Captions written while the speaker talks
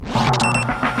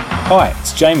Hi,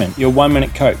 it's Jaemin, your 1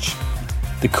 Minute Coach.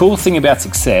 The cool thing about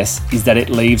success is that it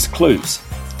leaves clues.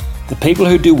 The people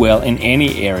who do well in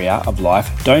any area of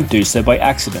life don't do so by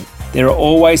accident. There are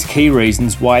always key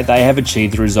reasons why they have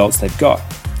achieved the results they've got.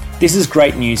 This is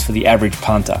great news for the average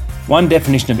punter. One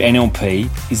definition of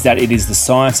NLP is that it is the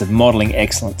science of modelling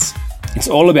excellence. It's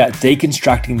all about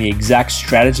deconstructing the exact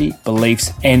strategy,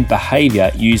 beliefs, and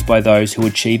behaviour used by those who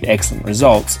achieve excellent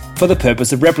results for the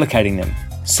purpose of replicating them.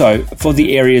 So, for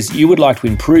the areas you would like to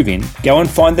improve in, go and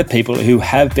find the people who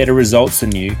have better results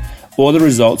than you or the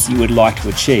results you would like to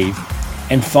achieve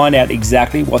and find out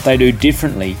exactly what they do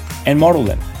differently and model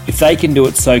them. If they can do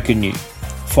it, so can you.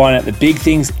 Find out the big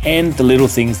things and the little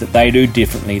things that they do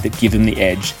differently that give them the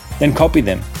edge, then copy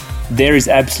them. There is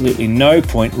absolutely no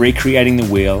point recreating the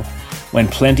wheel when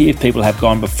plenty of people have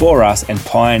gone before us and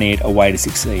pioneered a way to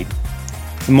succeed.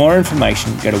 For more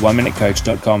information, go to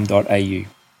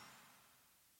oneminutecoach.com.au.